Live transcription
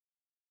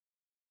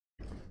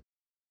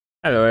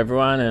Hello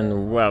everyone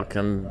and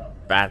welcome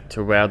back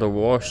to World of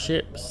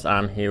Warships.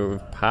 I'm here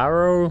with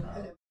Paro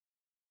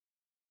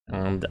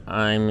and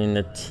I'm in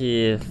the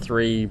tier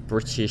 3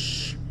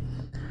 British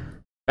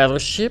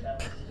Battleship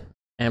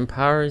and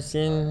Paro's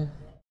in...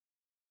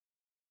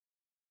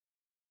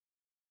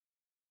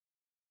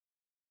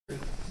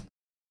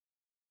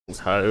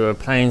 So we're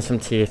playing some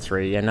tier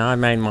 3 and I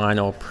made mine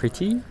all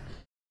pretty,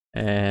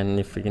 and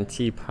if we can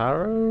see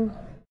Paro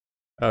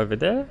over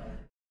there,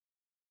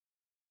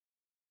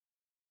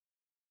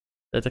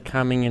 they're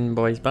coming in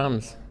boys'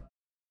 bums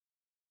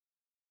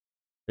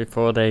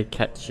before they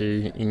catch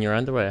you in your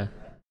underwear.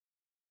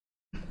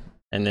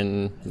 And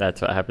then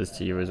that's what happens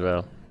to you as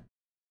well.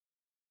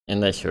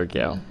 Unless you're a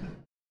girl.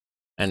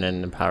 And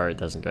then the Paro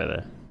doesn't go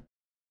there.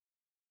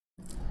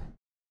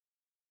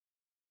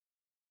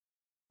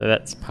 So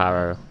that's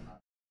Paro.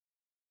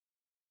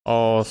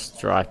 All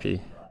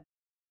stripy.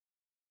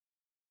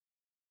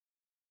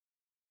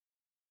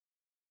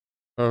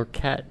 Will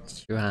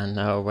catch you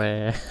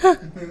unaware.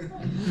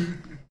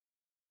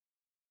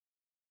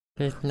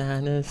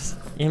 Bananas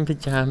in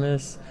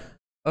pajamas.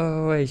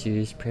 Always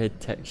use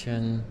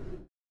protection.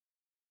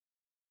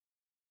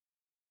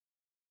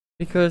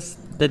 Because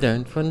they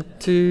don't want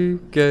to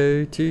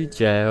go to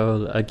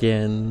jail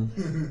again.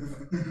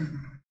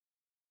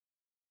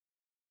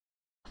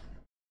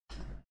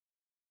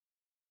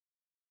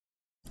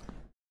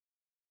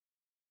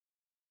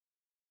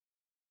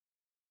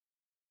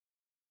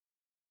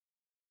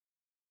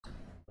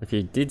 If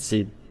you did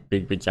see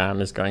big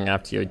pajamas going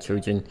after your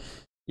children,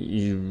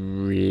 you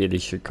really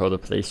should call the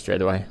police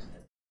straight away.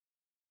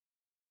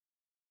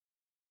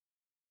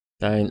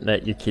 Don't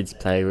let your kids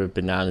play with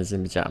bananas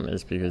in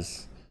pajamas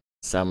because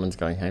someone's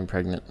going home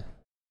pregnant.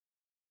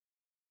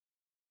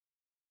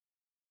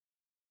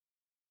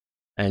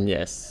 And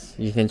yes,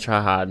 you can try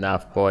hard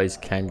enough, boys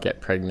can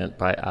get pregnant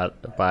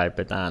by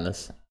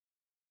bananas.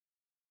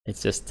 It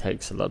just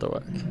takes a lot of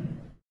work.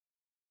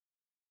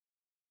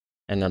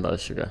 And a lot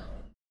of sugar.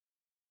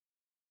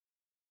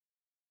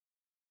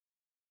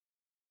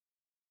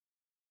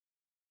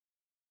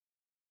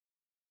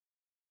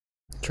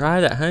 Try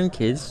it at home,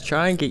 kids.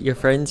 Try and get your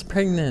friends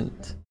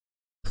pregnant.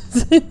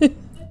 Try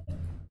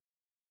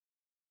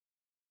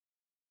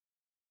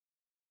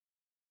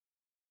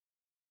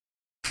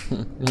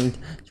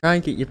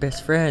and get your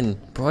best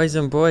friend. Boys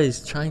and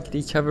boys, try and get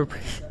each other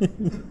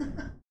pregnant.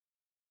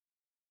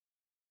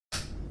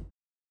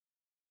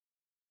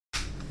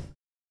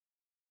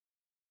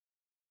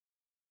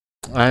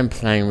 I'm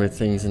playing with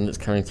things and it's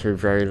coming through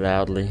very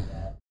loudly.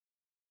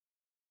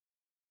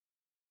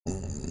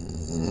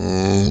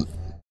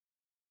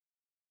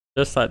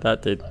 Just like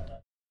that, dude.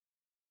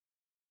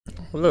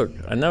 Look,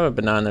 another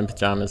banana in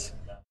pajamas.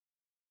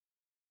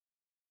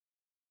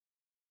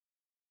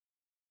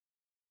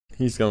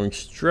 He's going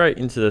straight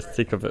into the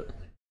thick of it.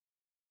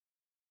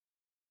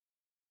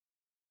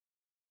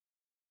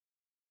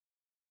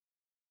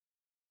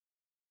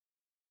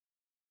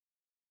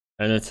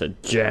 And it's a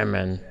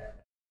German.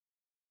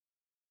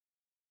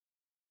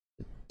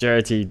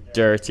 Dirty,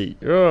 dirty.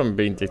 Oh, I'm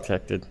being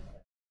detected.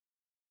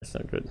 That's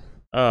not good.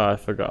 Oh, I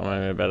forgot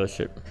my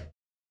battleship.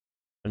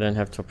 I don't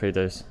have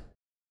torpedoes.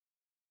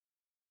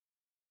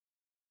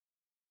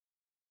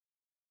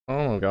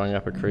 Oh, I'm going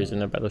up a cruise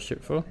in a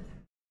battleship for?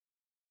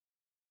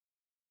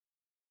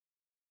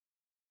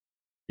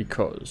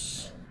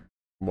 Because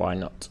why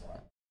not?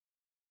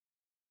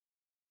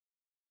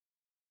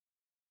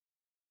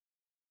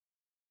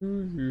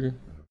 Ooh.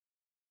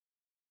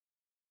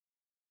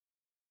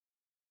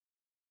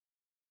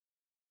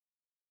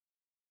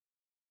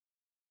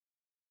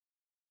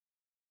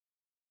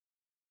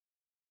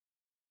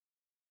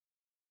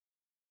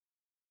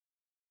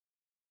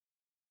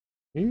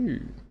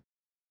 Ooh.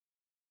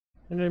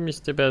 Hello,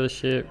 Mr.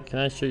 Battleship. Can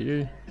I shoot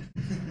you?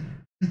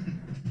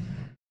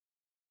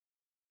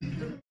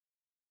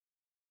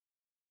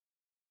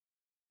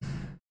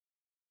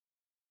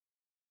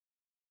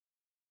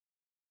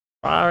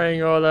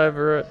 Firing all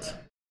over it.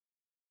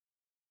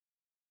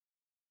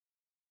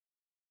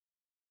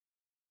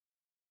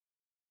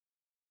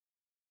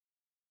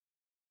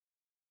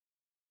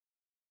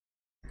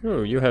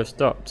 Oh, you have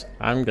stopped.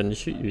 I'm gonna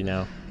shoot you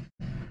now.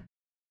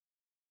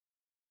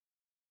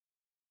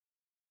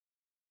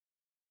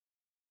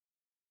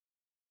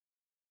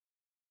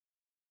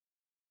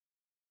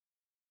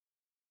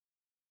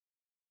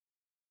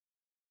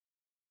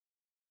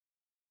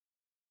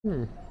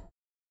 Hmm.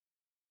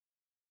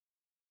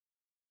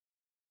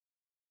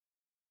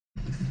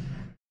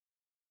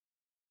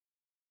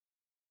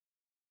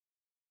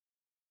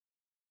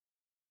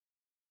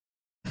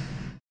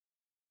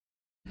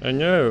 Oh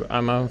no,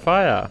 I'm on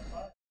fire.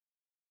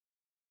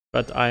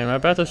 But I am a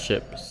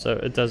battleship, so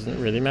it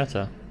doesn't really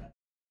matter.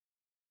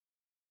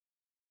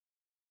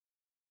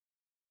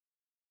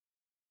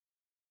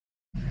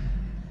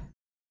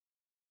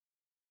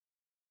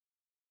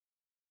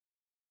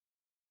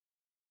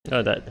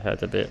 Oh, that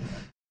hurt a bit.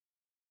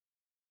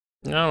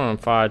 No, I'm on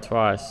fire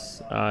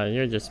twice.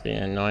 You're just being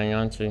annoying,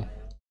 aren't you?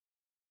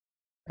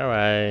 Go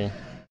away.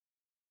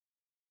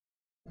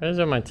 Where's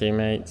all my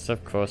teammates?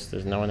 Of course,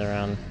 there's no one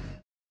around.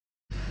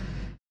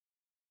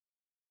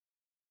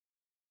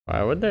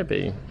 Why would there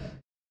be?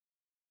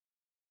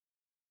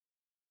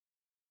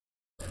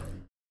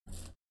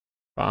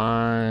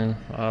 Fine,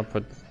 I'll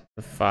put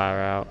the fire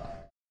out.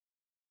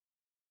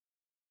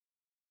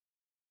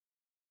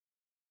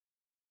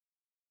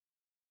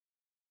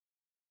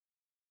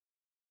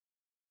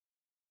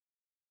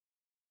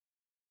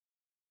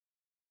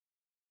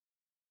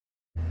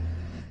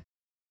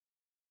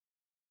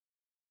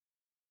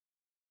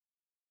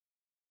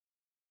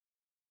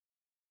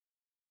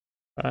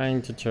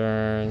 Trying to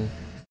turn.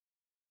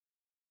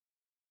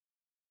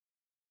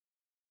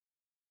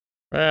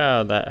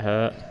 Well, that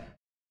hurt.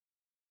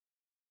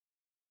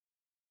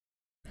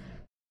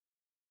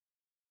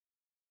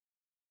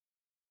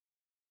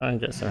 Try and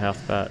get some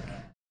health back.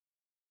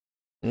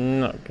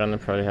 Not gonna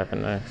probably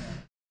happen though.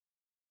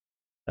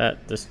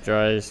 That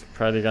destroys.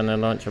 Probably gonna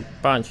launch a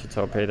bunch of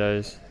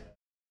torpedoes.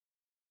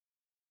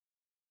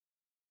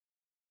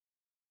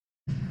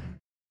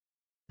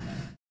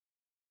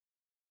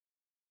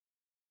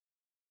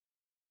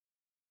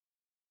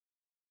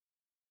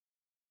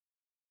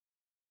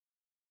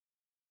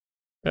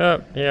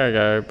 Oh, here I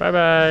go. Bye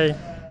bye.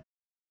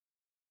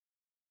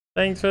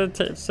 Thanks for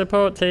the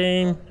support,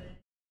 team.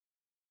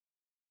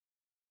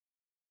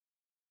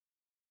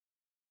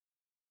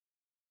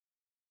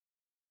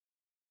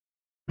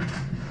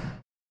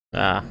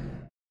 Ah.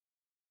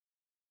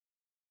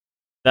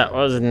 That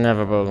was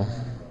inevitable.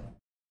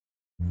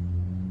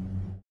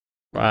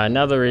 Right,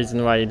 another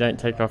reason why you don't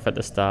take off at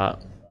the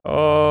start.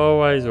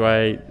 Always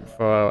wait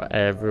for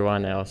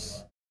everyone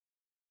else.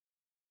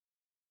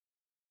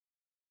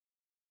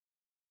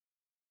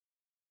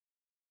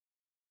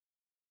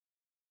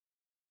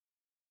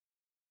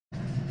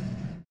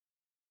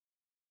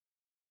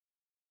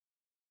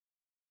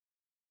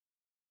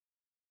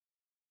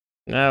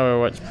 Now we'll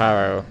watch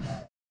Paro.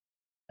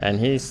 And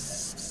he's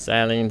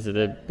sailing into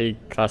the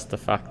big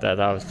clusterfuck that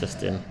I was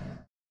just in.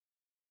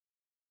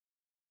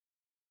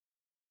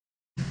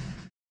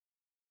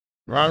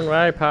 Wrong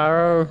way,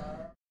 Paro!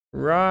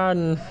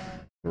 Run!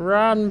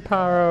 Run,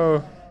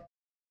 Paro!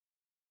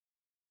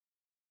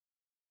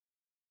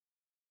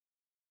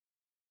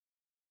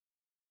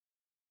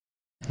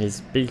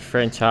 His big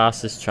French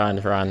ass is trying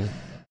to run.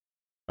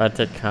 But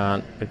it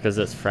can't because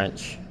it's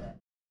French.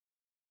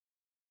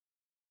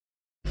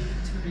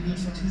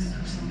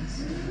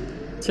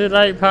 Too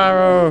late,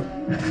 Paro!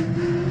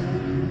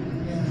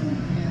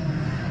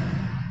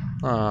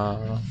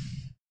 Aww.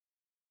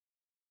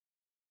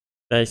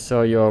 They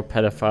saw your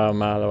pedophile a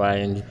mile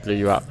away and blew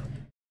you up.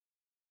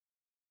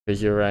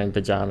 Because you're wearing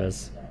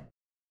pajamas.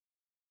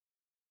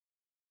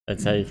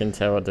 That's how you can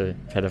tell what the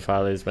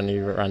pedophile is when he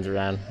runs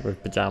around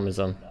with pajamas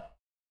on.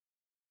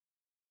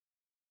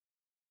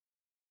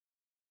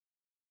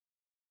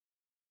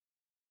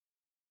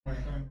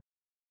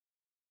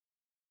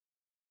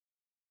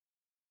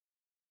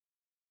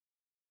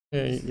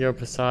 You're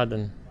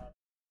Poseidon.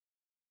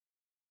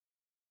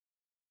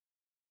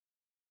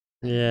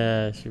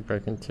 Yeah, she's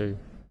broken too.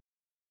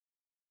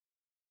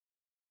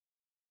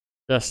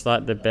 Just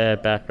like the bare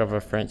back of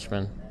a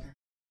Frenchman.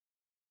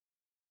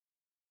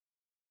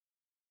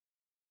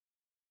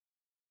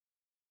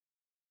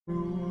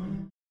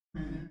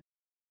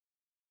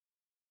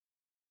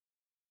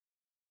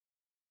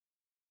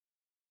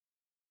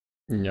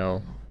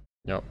 No.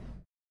 Nope.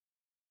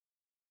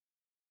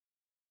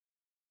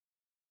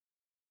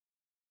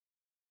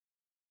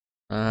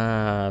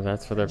 Ah,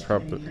 that's what their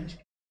problem.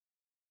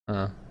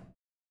 Their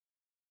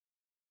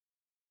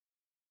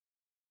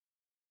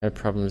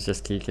problems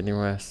just keep getting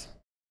worse.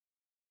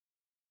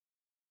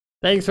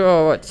 Thanks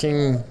for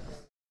watching.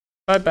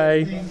 Bye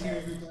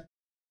bye.